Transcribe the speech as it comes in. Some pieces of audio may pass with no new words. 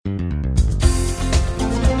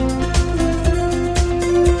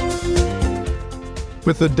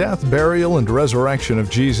With the death, burial, and resurrection of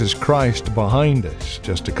Jesus Christ behind us,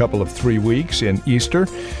 just a couple of 3 weeks in Easter,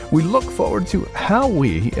 we look forward to how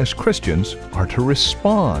we, as Christians, are to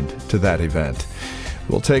respond to that event.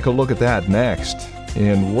 We'll take a look at that next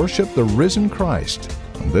in Worship the Risen Christ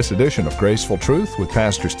on this edition of Graceful Truth with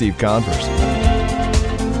Pastor Steve Converse.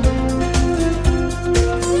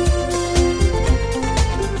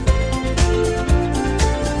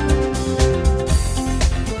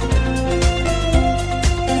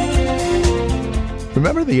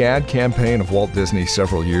 Remember the ad campaign of Walt Disney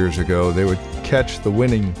several years ago? They would catch the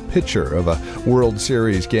winning pitcher of a World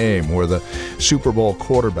Series game or the Super Bowl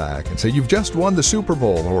quarterback and say, "You've just won the Super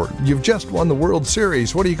Bowl," or "You've just won the World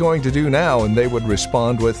Series. What are you going to do now?" And they would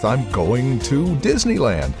respond with, "I'm going to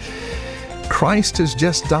Disneyland." Christ has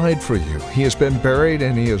just died for you. He has been buried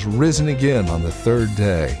and He has risen again on the third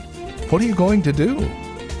day. What are you going to do?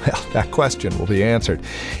 Well, that question will be answered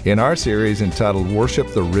in our series entitled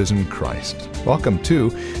Worship the Risen Christ. Welcome to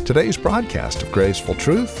today's broadcast of Graceful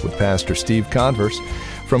Truth with Pastor Steve Converse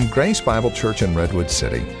from Grace Bible Church in Redwood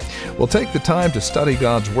City. We'll take the time to study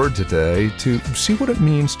God's Word today to see what it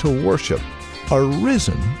means to worship a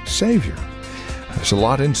risen Savior. There's a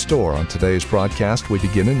lot in store on today's broadcast. We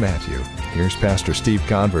begin in Matthew. Here's Pastor Steve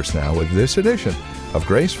Converse now with this edition of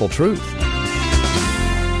Graceful Truth.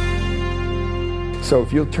 So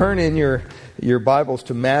if you'll turn in your Bibles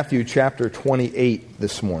to Matthew chapter 28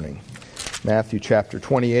 this morning. Matthew chapter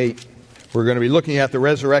 28. We're going to be looking at the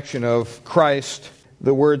resurrection of Christ.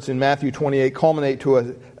 The words in Matthew 28 culminate to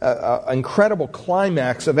an incredible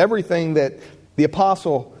climax of everything that the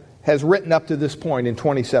apostle has written up to this point in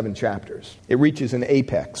 27 chapters. It reaches an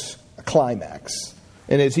apex, a climax.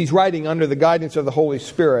 And as he's writing under the guidance of the Holy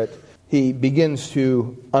Spirit, he begins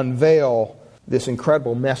to unveil this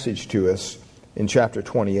incredible message to us in chapter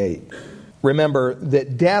 28. Remember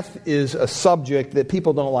that death is a subject that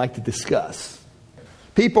people don't like to discuss.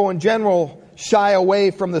 People in general shy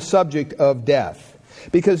away from the subject of death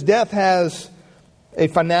because death has a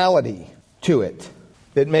finality to it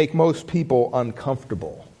that make most people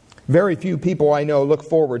uncomfortable. Very few people I know look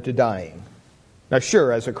forward to dying. Now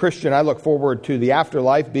sure, as a Christian, I look forward to the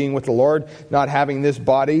afterlife, being with the Lord, not having this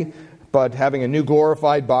body, but having a new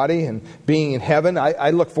glorified body and being in heaven.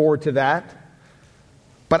 I look forward to that.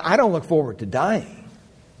 But I don't look forward to dying,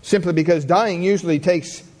 simply because dying usually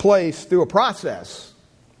takes place through a process.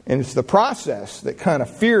 And it's the process that kind of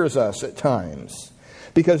fears us at times.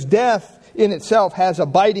 Because death in itself has a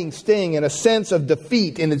biting sting and a sense of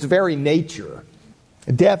defeat in its very nature.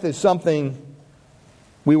 Death is something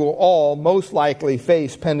we will all most likely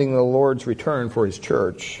face pending the Lord's return for His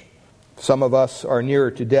church. Some of us are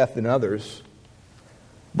nearer to death than others,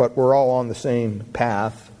 but we're all on the same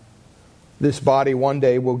path. This body one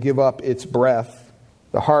day will give up its breath.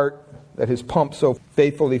 The heart that has pumped so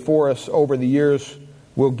faithfully for us over the years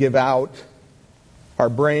will give out. Our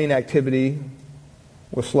brain activity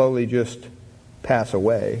will slowly just pass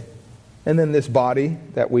away. And then this body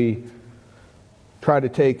that we try to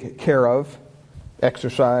take care of,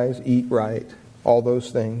 exercise, eat right, all those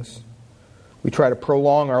things. We try to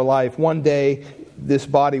prolong our life. One day, this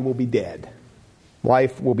body will be dead.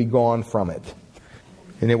 Life will be gone from it.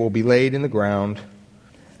 And it will be laid in the ground,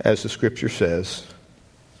 as the Scripture says,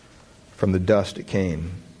 from the dust it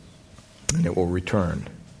came, and it will return.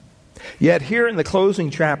 Yet here in the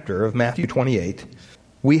closing chapter of Matthew 28,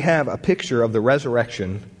 we have a picture of the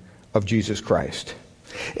resurrection of Jesus Christ.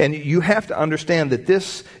 And you have to understand that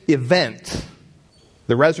this event,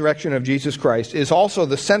 the resurrection of Jesus Christ, is also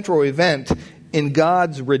the central event in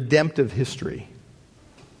God's redemptive history.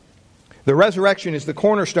 The resurrection is the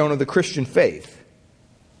cornerstone of the Christian faith.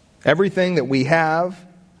 Everything that we have,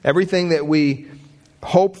 everything that we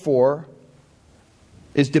hope for,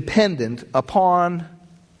 is dependent upon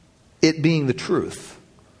it being the truth.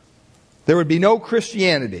 There would be no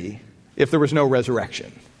Christianity if there was no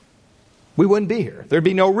resurrection. We wouldn't be here. There'd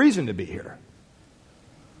be no reason to be here.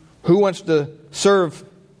 Who wants to serve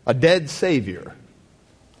a dead Savior?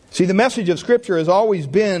 See, the message of Scripture has always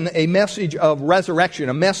been a message of resurrection,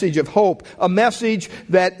 a message of hope, a message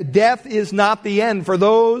that death is not the end for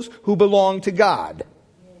those who belong to God.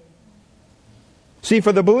 See,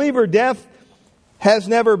 for the believer, death has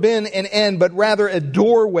never been an end, but rather a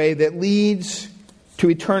doorway that leads to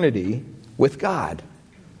eternity with God.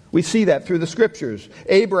 We see that through the Scriptures.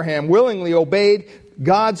 Abraham willingly obeyed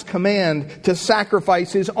God's command to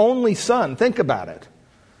sacrifice his only son. Think about it.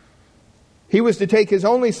 He was to take his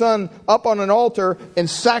only son up on an altar and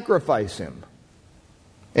sacrifice him.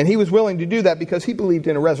 And he was willing to do that because he believed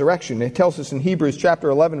in a resurrection. It tells us in Hebrews chapter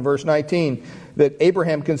 11, verse 19, that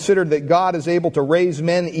Abraham considered that God is able to raise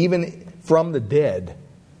men even from the dead.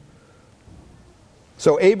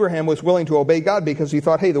 So Abraham was willing to obey God because he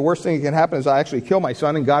thought, hey, the worst thing that can happen is I actually kill my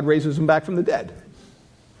son and God raises him back from the dead.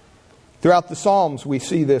 Throughout the Psalms we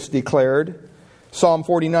see this declared. Psalm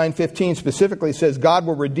 49:15 specifically says, God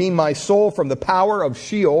will redeem my soul from the power of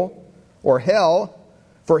Sheol or hell,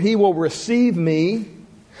 for he will receive me.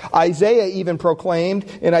 Isaiah even proclaimed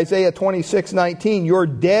in Isaiah 26:19, your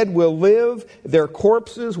dead will live, their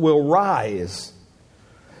corpses will rise.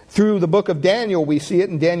 Through the book of Daniel, we see it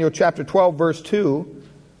in Daniel chapter 12, verse 2.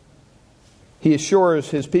 He assures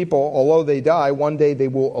his people, although they die, one day they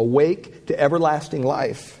will awake to everlasting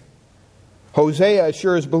life. Hosea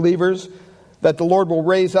assures believers that the Lord will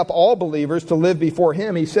raise up all believers to live before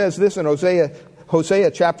him. He says this in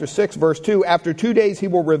Hosea chapter 6, verse 2, after 2 days he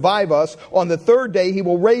will revive us. On the third day he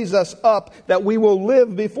will raise us up that we will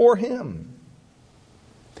live before him.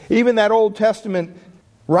 Even that Old Testament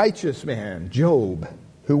righteous man, Job,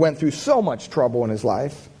 who went through so much trouble in his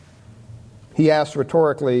life, he asked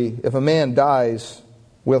rhetorically, if a man dies,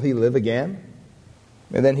 will he live again?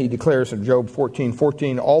 And then he declares in Job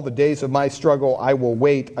 14:14, all the days of my struggle I will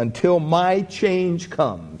wait until my change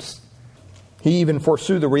comes. He even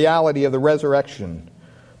foresaw the reality of the resurrection,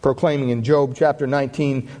 proclaiming in Job chapter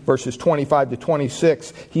 19, verses 25 to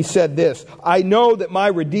 26, he said this, I know that my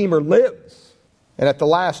Redeemer lives, and at the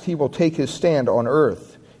last he will take his stand on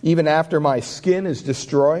earth. Even after my skin is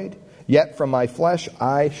destroyed, yet from my flesh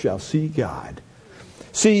I shall see God.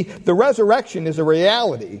 See, the resurrection is a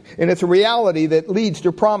reality, and it's a reality that leads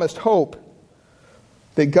to promised hope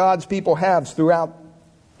that God's people have throughout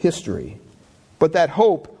history. But that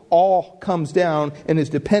hope all comes down and is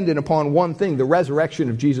dependent upon one thing, the resurrection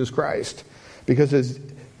of Jesus Christ. Because as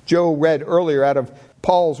Joe read earlier out of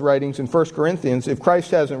Paul's writings in 1 Corinthians, if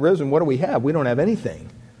Christ hasn't risen, what do we have? We don't have anything.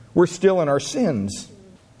 We're still in our sins.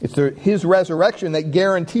 It's his resurrection that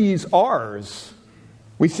guarantees ours.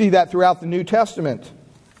 We see that throughout the New Testament.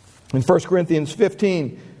 In 1 Corinthians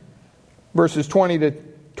 15, verses 20 to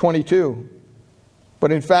 22.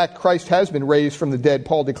 But in fact, Christ has been raised from the dead,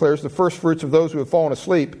 Paul declares, the first fruits of those who have fallen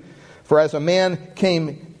asleep. For as a man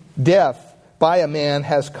came death, by a man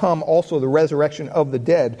has come also the resurrection of the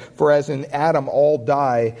dead. For as in Adam all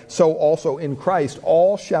die, so also in Christ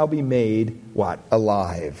all shall be made, what?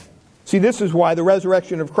 Alive. See, this is why the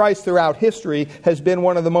resurrection of Christ throughout history has been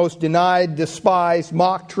one of the most denied, despised,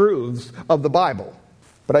 mocked truths of the Bible.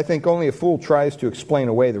 But I think only a fool tries to explain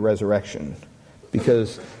away the resurrection,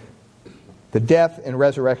 because the death and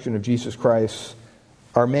resurrection of Jesus Christ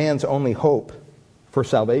are man's only hope for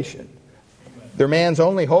salvation. They're man's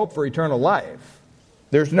only hope for eternal life.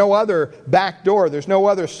 There's no other back door. There's no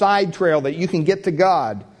other side trail that you can get to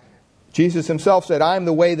God. Jesus himself said, I am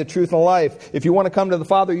the way, the truth, and the life. If you want to come to the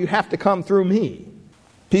Father, you have to come through me.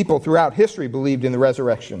 People throughout history believed in the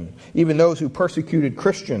resurrection, even those who persecuted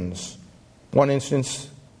Christians. One instance,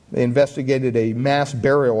 they investigated a mass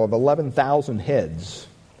burial of 11,000 heads,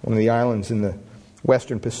 one of the islands in the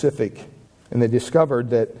western Pacific, and they discovered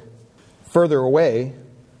that further away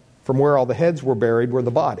from where all the heads were buried were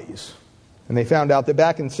the bodies. And they found out that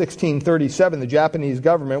back in 1637, the Japanese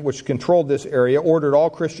government, which controlled this area, ordered all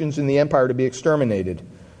Christians in the empire to be exterminated.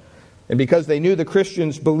 And because they knew the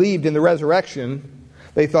Christians believed in the resurrection,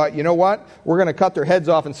 they thought, you know what? We're going to cut their heads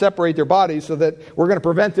off and separate their bodies so that we're going to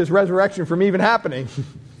prevent this resurrection from even happening.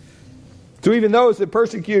 So even those that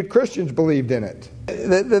persecute Christians believed in it.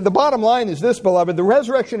 The bottom line is this, beloved. The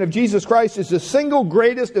resurrection of Jesus Christ is the single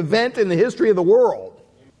greatest event in the history of the world.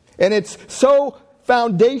 And it's so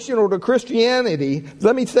foundational to Christianity,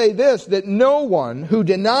 let me say this, that no one who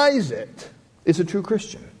denies it is a true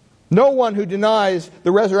Christian. No one who denies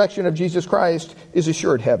the resurrection of Jesus Christ is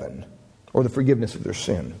assured heaven or the forgiveness of their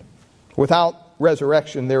sin. Without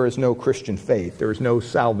resurrection, there is no Christian faith. There is no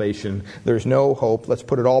salvation. There's no hope. Let's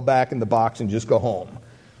put it all back in the box and just go home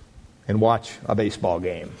and watch a baseball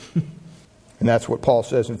game. And that's what Paul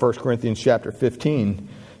says in 1 Corinthians chapter 15. He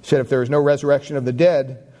said, if there is no resurrection of the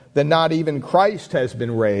dead, then not even Christ has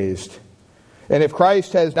been raised. And if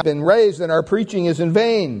Christ has not been raised, then our preaching is in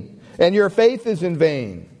vain, and your faith is in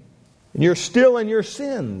vain. And you're still in your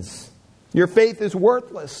sins. Your faith is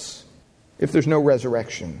worthless if there's no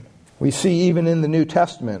resurrection. We see even in the New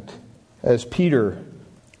Testament, as Peter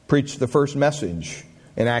preached the first message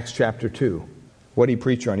in Acts chapter 2. What did he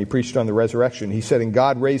preach on? He preached on the resurrection. He said, and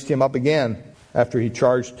God raised him up again after he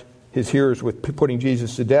charged his hearers with putting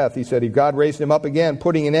Jesus to death. He said, God raised him up again,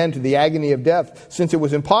 putting an end to the agony of death, since it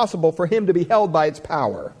was impossible for him to be held by its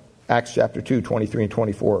power. Acts chapter 2, 23 and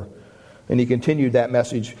 24. And he continued that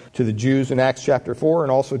message to the Jews in Acts chapter 4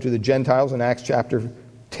 and also to the Gentiles in Acts chapter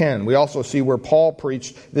 10. We also see where Paul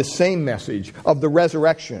preached this same message of the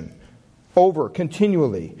resurrection over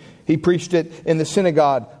continually. He preached it in the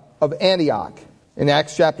synagogue of Antioch. In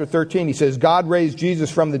Acts chapter 13, he says, God raised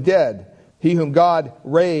Jesus from the dead. He whom God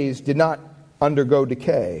raised did not undergo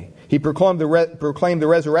decay. He proclaimed the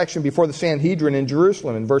resurrection before the Sanhedrin in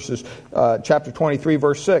Jerusalem in chapter 23,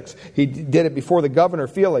 verse 6. He did it before the governor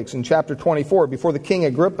Felix in chapter 24, before the king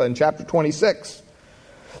Agrippa in chapter 26.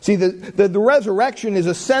 See, the resurrection is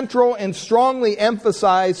a central and strongly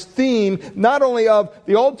emphasized theme, not only of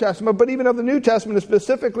the Old Testament, but even of the New Testament,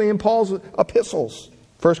 specifically in Paul's epistles.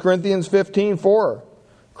 1 Corinthians 15:4,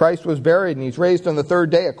 Christ was buried and He's raised on the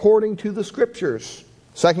third day according to the Scriptures.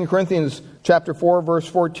 2 Corinthians chapter 4, verse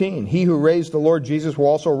 14, He who raised the Lord Jesus will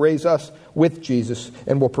also raise us with Jesus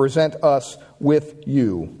and will present us with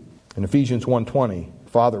you. In Ephesians 1:20,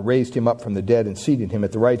 Father raised Him up from the dead and seated Him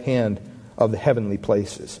at the right hand of the heavenly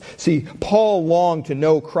places. See, Paul longed to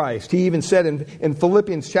know Christ. He even said in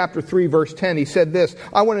Philippians chapter 3, verse 10, he said this,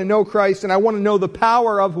 I want to know Christ and I want to know the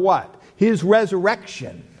power of what? His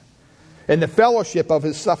resurrection and the fellowship of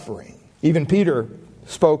His suffering. Even Peter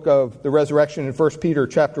spoke of the resurrection in 1 Peter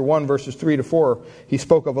chapter 1, verses 3 to 4. He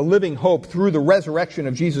spoke of a living hope through the resurrection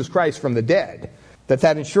of Jesus Christ from the dead.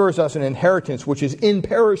 That ensures us an inheritance which is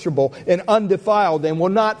imperishable and undefiled and will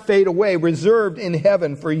not fade away, reserved in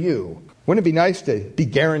heaven for you. Wouldn't it be nice to be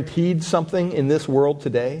guaranteed something in this world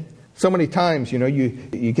today? So many times,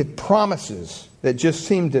 you get promises that just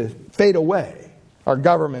seem to fade away. Our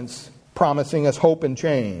government's promising us hope and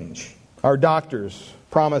change. Our doctors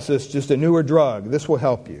promise us just a newer drug. This will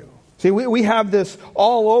help you. See, we have this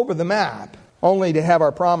all over the map, only to have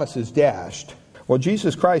our promises dashed. Well,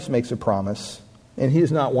 Jesus Christ makes a promise, and He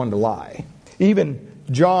is not one to lie. Even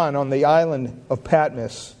John on the island of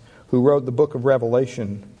Patmos, who wrote the book of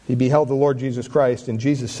Revelation, he beheld the Lord Jesus Christ, and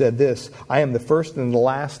Jesus said this, I am the first and the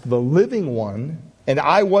last, the living one, and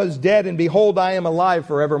I was dead, and behold, I am alive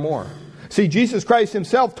forevermore. See, Jesus Christ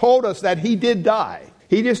Himself told us that He did die.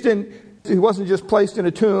 He wasn't just placed in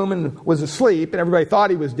a tomb and was asleep, and everybody thought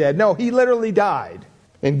He was dead. No, He literally died,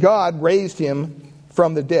 and God raised Him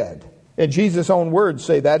from the dead. And Jesus' own words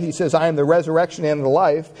say that. He says, I am the resurrection and the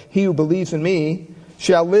life. He who believes in me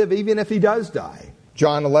shall live even if he does die.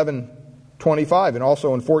 John 11:25, and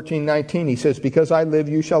also in 14:19, He says, because I live,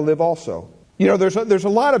 you shall live also. There's a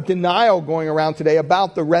lot of denial going around today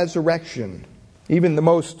about the resurrection. Even the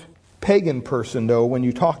most pagan person, though, when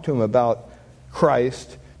you talk to him about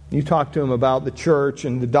Christ, you talk to him about the church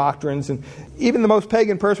and the doctrines, and even the most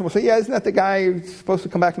pagan person will say, yeah, isn't that the guy who's supposed to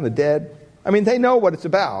come back from the dead? I mean, they know what it's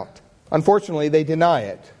about. Unfortunately, they deny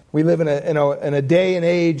it. We live in a day and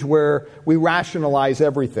age where we rationalize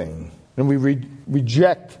everything, and we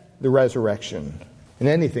reject the resurrection, and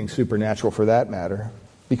anything supernatural for that matter,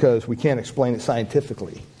 because we can't explain it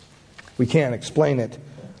scientifically. We can't explain it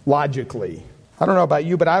logically. I don't know about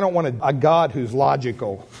you, but I don't want a God who's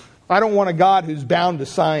logical. I don't want a God who's bound to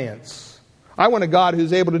science. I want a God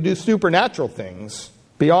who's able to do supernatural things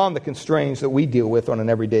beyond the constraints that we deal with on an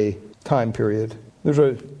everyday time period. There's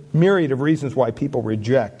a myriad of reasons why people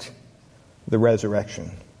reject the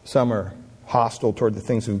resurrection. Some are hostile toward the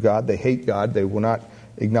things of God. They hate God. They will not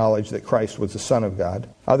acknowledge that Christ was the Son of God.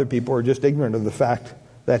 Other people are just ignorant of the fact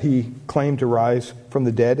that He claimed to rise from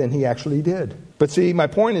the dead, and He actually did. But see, my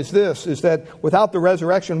point is this, is that without the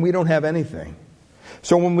resurrection, we don't have anything.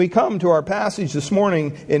 So when we come to our passage this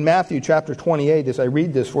morning in Matthew chapter 28, as I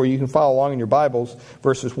read this for you, you can follow along in your Bibles,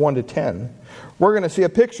 verses 1 to 10, we're going to see a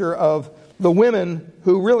picture of the women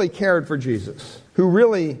who really cared for Jesus, who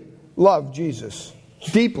really loved Jesus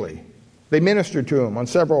deeply. They ministered to Him on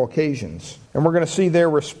several occasions. And we're going to see their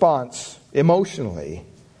response emotionally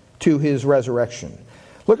to His resurrection.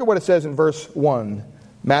 Look at what it says in verse 1,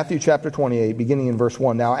 Matthew chapter 28, beginning in verse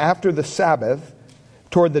 1. Now after the Sabbath,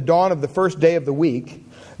 toward the dawn of the first day of the week,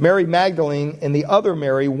 Mary Magdalene and the other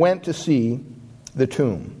Mary went to see the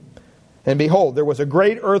tomb. And behold, there was a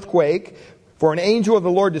great earthquake, for an angel of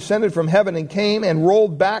the Lord descended from heaven and came and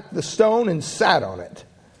rolled back the stone and sat on it.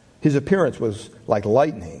 His appearance was like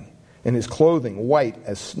lightning, and his clothing white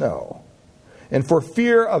as snow. And for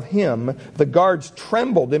fear of him, the guards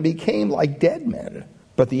trembled and became like dead men.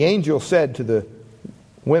 But the angel said to the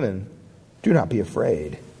women, do not be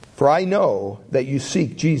afraid, for I know that you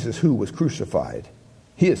seek Jesus who was crucified.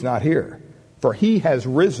 He is not here, for He has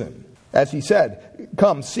risen. As He said,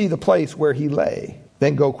 come see the place where He lay.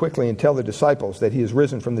 Then go quickly and tell the disciples that He is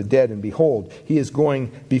risen from the dead, and behold, He is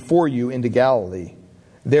going before you into Galilee.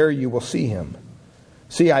 There you will see Him.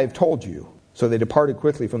 See, I have told you. So they departed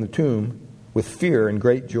quickly from the tomb with fear and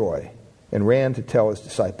great joy, and ran to tell His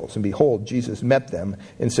disciples. And behold, Jesus met them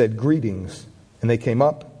and said, greetings. And they came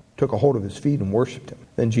up, took a hold of His feet, and worshipped Him.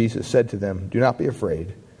 Then Jesus said to them, do not be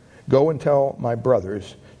afraid. Go and tell my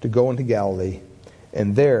brothers to go into Galilee,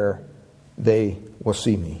 and there they will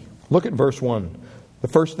see me. Look at verse 1. The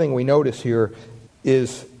first thing we notice here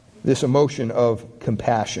is this emotion of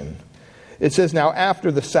compassion. It says, now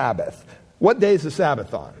after the Sabbath. What day is the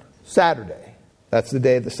Sabbath on? Saturday. That's the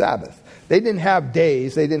day of the Sabbath. They didn't have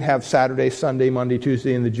days. They didn't have Saturday, Sunday, Monday,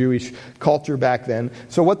 Tuesday in the Jewish culture back then.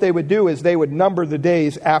 So what they would do is they would number the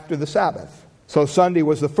days after the Sabbath. So Sunday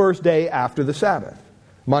was the first day after the Sabbath.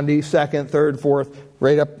 Monday, second, third, fourth,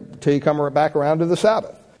 right up till you come back around to the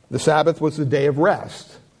Sabbath. The Sabbath was the day of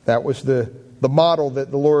rest. That was the model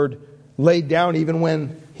that the Lord laid down even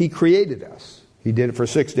when He created us. He did it for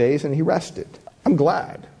 6 days and He rested. I'm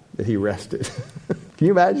glad that He rested. Can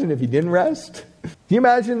you imagine if He didn't rest? Can you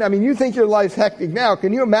imagine? I mean, you think your life's hectic now.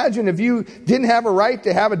 Can you imagine if you didn't have a right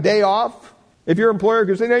to have a day off? If your employer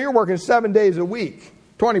could say, no, you're working 7 days a week,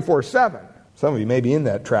 24/7. Some of you may be in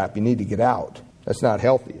that trap. You need to get out. That's not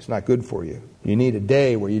healthy. It's not good for you. You need a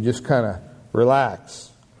day where you just kind of relax,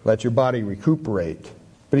 let your body recuperate.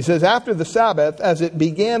 But he says, after the Sabbath, as it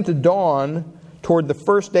began to dawn toward the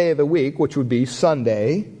first day of the week, which would be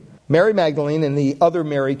Sunday, Mary Magdalene and the other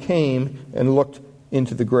Mary came and looked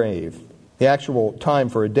into the grave. The actual time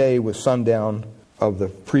for a day was sundown of the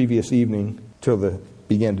previous evening till it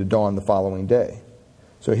began to dawn the following day.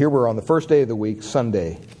 So here we're on the first day of the week,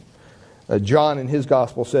 Sunday. John in his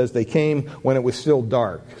gospel says they came when it was still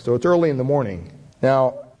dark. So it's early in the morning.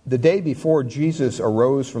 Now, the day before Jesus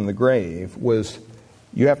arose from the grave was,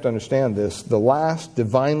 you have to understand this, the last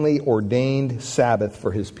divinely ordained Sabbath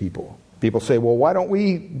for His people. People say, well, why don't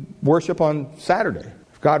we worship on Saturday?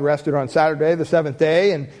 If God rested on Saturday, the seventh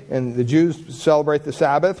day, and the Jews celebrate the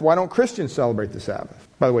Sabbath, why don't Christians celebrate the Sabbath?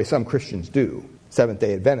 By the way, some Christians do.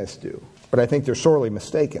 Seventh-day Adventists do. But I think they're sorely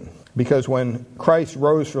mistaken. Because when Christ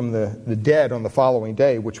rose from the dead on the following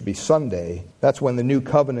day, which would be Sunday, that's when the new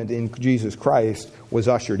covenant in Jesus Christ was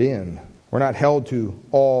ushered in. We're not held to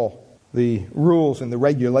all the rules and the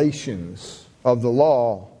regulations of the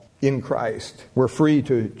law in Christ. We're free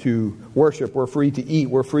to worship. We're free to eat.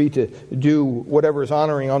 We're free to do whatever is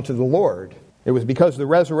honoring unto the Lord. It was because of the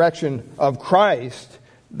resurrection of Christ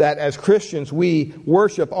that as Christians we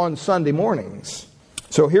worship on Sunday mornings.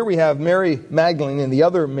 So here we have Mary Magdalene and the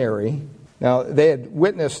other Mary. Now, they had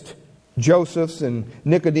witnessed Joseph's and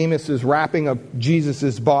Nicodemus's wrapping of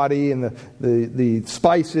Jesus' body and the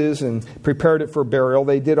spices and prepared it for burial.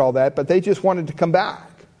 They did all that, but they just wanted to come back.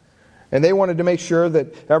 And they wanted to make sure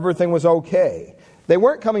that everything was okay. They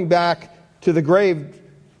weren't coming back to the grave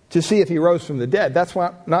to see if He rose from the dead. That's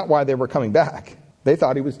not why they were coming back. They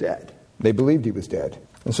thought He was dead. They believed He was dead.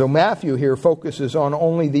 And so Matthew here focuses on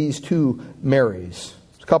only these two Marys.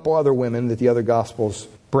 There's a couple other women that the other Gospels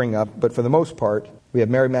bring up, but for the most part, we have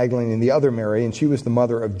Mary Magdalene and the other Mary, and she was the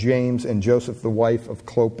mother of James and Joseph, the wife of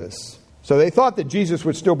Clopas. So they thought that Jesus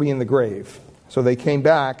would still be in the grave. So they came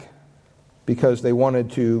back because they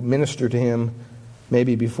wanted to minister to Him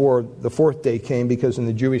maybe before the fourth day came, because in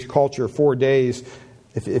the Jewish culture, 4 days,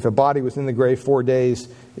 if a body was in the grave 4 days,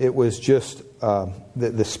 it was just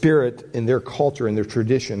the spirit in their culture, in their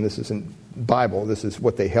tradition. This isn't Bible, this is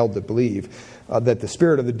what they held to believe, that the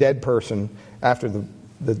spirit of the dead person after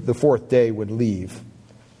the fourth day would leave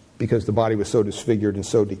because the body was so disfigured and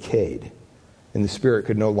so decayed, and the spirit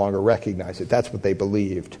could no longer recognize it. That's what they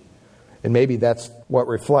believed. And maybe that's what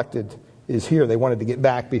reflected is here. They wanted to get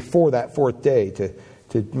back before that fourth day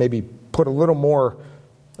to maybe put a little more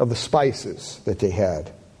of the spices that they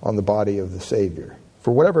had on the body of the Savior.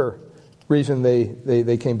 For whatever reason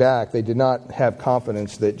they came back, they did not have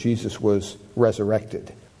confidence that Jesus was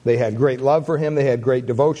resurrected. They had great love for Him, they had great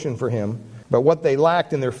devotion for Him, but what they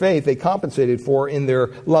lacked in their faith, they compensated for in their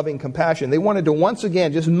loving compassion. They wanted to once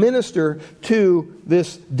again just minister to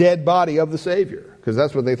this dead body of the Savior, because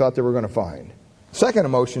that's what they thought they were going to find. Second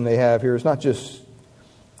emotion they have here is not just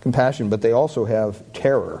compassion, but they also have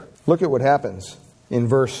terror. Look at what happens in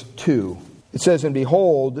verse 2. It says, and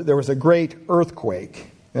behold, there was a great earthquake.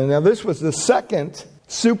 And now this was the second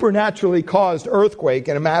supernaturally caused earthquake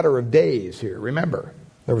in a matter of days here. Remember,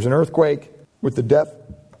 there was an earthquake with the death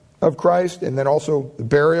of Christ and then also the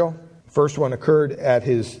burial. The first one occurred at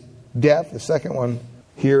His death. The second one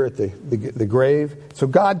here at the grave. So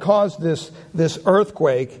God caused this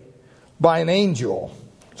earthquake by an angel.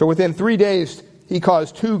 So within 3 days, He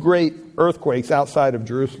caused 2 great earthquakes outside of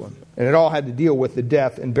Jerusalem. And it all had to deal with the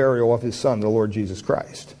death and burial of His Son, the Lord Jesus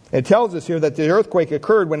Christ. It tells us here that the earthquake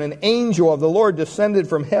occurred when an angel of the Lord descended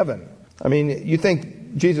from heaven. I mean, you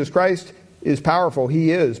think Jesus Christ is powerful.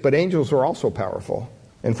 He is. But angels are also powerful.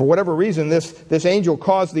 And for whatever reason, this angel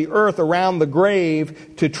caused the earth around the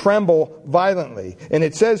grave to tremble violently. And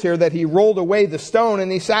it says here that he rolled away the stone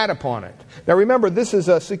and he sat upon it. Now remember, this is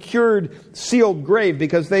a secured, sealed grave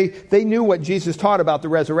because they knew what Jesus taught about the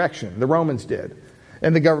resurrection. The Romans did.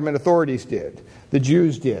 And the government authorities did. The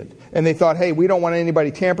Jews did. And they thought, hey, we don't want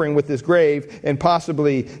anybody tampering with this grave and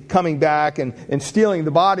possibly coming back and stealing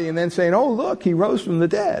the body and then saying, oh, look, he rose from the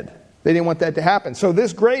dead. They didn't want that to happen. So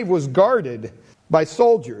this grave was guarded by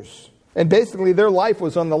soldiers. And basically their life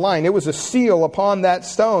was on the line. It was a seal upon that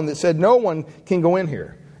stone that said no one can go in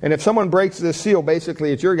here. And if someone breaks this seal,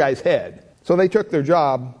 basically it's your guy's head. So they took their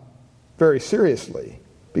job very seriously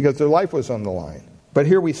because their life was on the line. But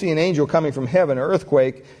here we see an angel coming from heaven, an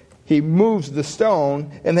earthquake. He moves the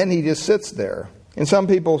stone and then he just sits there. And some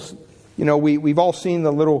people, we've all seen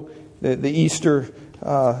the Easter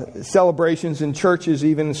celebrations in churches,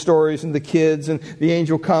 even in stories, and the kids, and the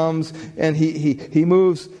angel comes and he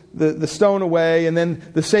moves the stone away and then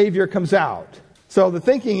the Savior comes out. So the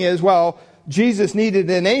thinking is, well, Jesus needed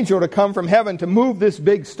an angel to come from heaven to move this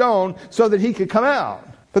big stone so that he could come out.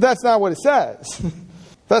 But that's not what it says.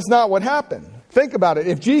 That's not what happened. Think about it.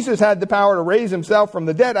 If Jesus had the power to raise himself from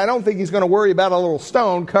the dead, I don't think he's going to worry about a little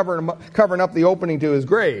stone covering up the opening to his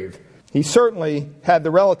grave. He certainly had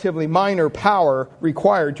the relatively minor power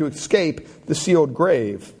required to escape the sealed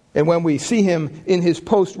grave. And when we see him in his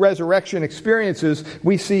post-resurrection experiences,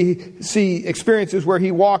 we see experiences where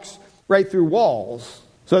he walks right through walls.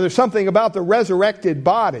 So there's something about the resurrected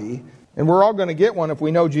body, and we're all going to get one if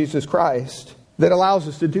we know Jesus Christ, that allows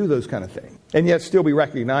us to do those kind of things, and yet still be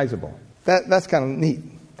recognizable. That's kind of neat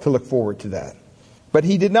to look forward to that. But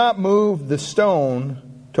he did not move the stone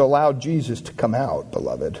to allow Jesus to come out,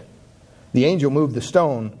 beloved. The angel moved the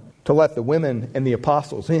stone to let the women and the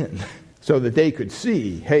apostles in so that they could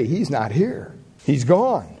see, hey, he's not here. He's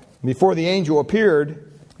gone. Before the angel appeared,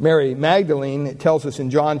 Mary Magdalene, it tells us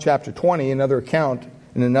in John chapter 20, another account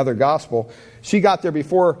in another gospel, she got there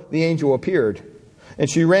before the angel appeared. And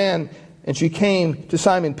she ran and she came to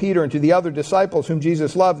Simon Peter and to the other disciples whom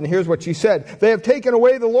Jesus loved. And here's what she said. They have taken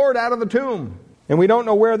away the Lord out of the tomb, and we don't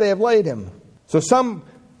know where they have laid him. So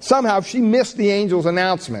somehow she missed the angel's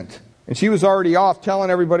announcement. And she was already off telling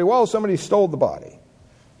everybody, well, somebody stole the body.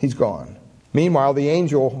 He's gone. Meanwhile, the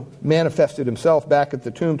angel manifested himself back at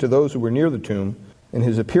the tomb to those who were near the tomb. And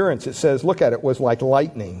his appearance, it says, look at it, was like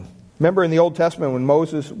lightning. Remember in the Old Testament when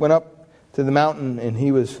Moses went up to the mountain and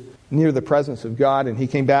he was near the presence of God and he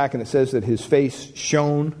came back and it says that his face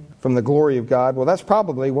shone from the glory of God? Well, that's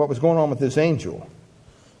probably what was going on with this angel.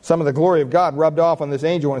 Some of the glory of God rubbed off on this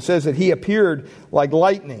angel, and it says that he appeared like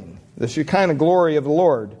lightning, the Shekinah glory of the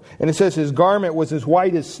Lord. And it says his garment was as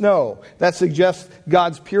white as snow. That suggests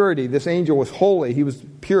God's purity. This angel was holy. He was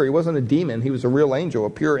pure. He wasn't a demon. He was a real angel, a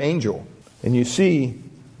pure angel. And you see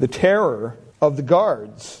the terror of the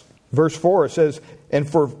guards. Verse 4, it says, and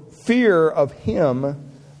for fear of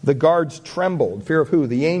him, the guards trembled. Fear of who?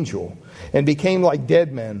 The angel. And became like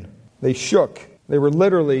dead men. They shook. They were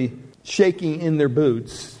literally shaking in their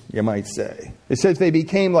boots, you might say. It says they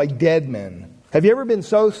became like dead men. Have you ever been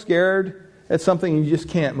so scared at something you just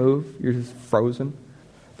can't move? You're just frozen.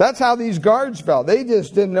 That's how these guards felt. They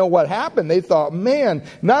just didn't know what happened. They thought, man,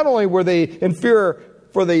 not only were they in fear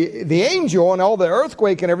for the angel and all the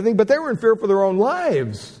earthquake and everything, but they were in fear for their own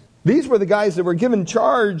lives. These were the guys that were given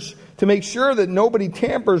charge to make sure that nobody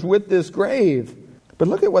tampers with this grave. But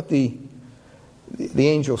look at what the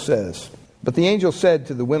angel says. But the angel said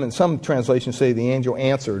to the women, some translations say the angel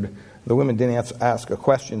answered. The women didn't ask a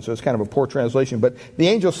question, so it's kind of a poor translation. But the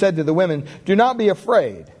angel said to the women, do not be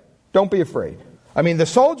afraid. Don't be afraid. I mean, the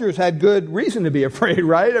soldiers had good reason to be afraid,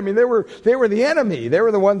 right? I mean, they were the enemy. They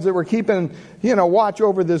were the ones that were keeping, watch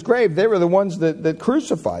over this grave. They were the ones that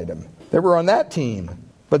crucified him. They were on that team.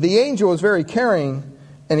 But the angel was very caring,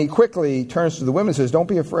 and he quickly turns to the women and says, don't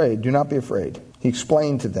be afraid. Do not be afraid. He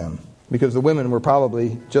explained to them, because the women were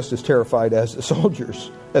probably just as terrified as the soldiers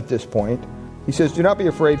at this point. He says, do not be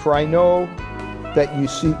afraid, for I know that you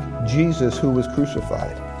seek Jesus who was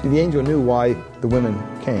crucified. See, the angel knew why the women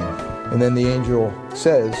came. And then the angel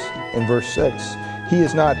says in verse 6, he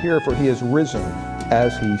is not here, for he has risen,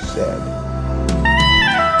 as he said.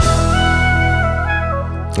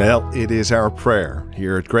 Well, it is our prayer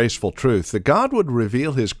here at Graceful Truth that God would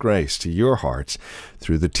reveal his grace to your hearts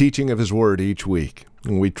through the teaching of his word each week.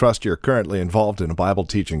 And we trust you're currently involved in a Bible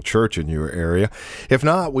teaching church in your area. If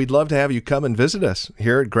not, we'd love to have you come and visit us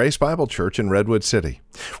here at Grace Bible Church in Redwood City.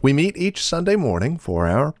 We meet each Sunday morning for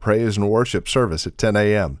our praise and worship service at 10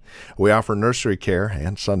 a.m. We offer nursery care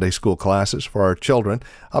and Sunday school classes for our children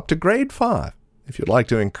up to grade 5. If you'd like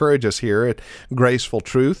to encourage us here at Graceful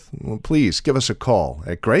Truth, please give us a call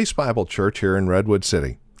at Grace Bible Church here in Redwood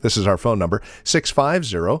City. This is our phone number,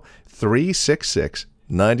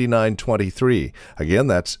 650-366-9923. Again,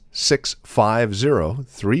 that's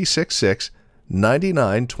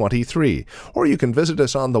 650-366-9923. Or you can visit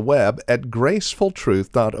us on the web at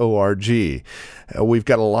gracefultruth.org. We've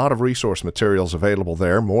got a lot of resource materials available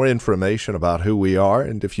there, more information about who we are,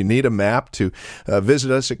 and if you need a map to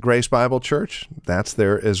visit us at Grace Bible Church, that's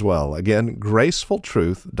there as well. Again,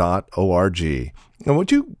 gracefultruth.org. And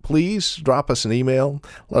would you please drop us an email?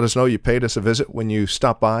 Let us know you paid us a visit when you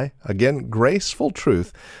stop by. Again,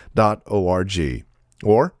 gracefultruth.org.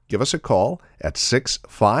 Or give us a call at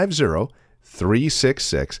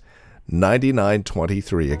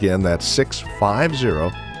 650-366-9923. Again, that's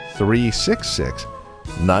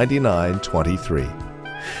 650-366-9923.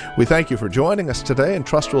 We thank you for joining us today and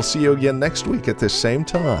trust we'll see you again next week at this same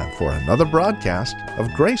time for another broadcast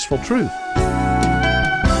of Graceful Truth.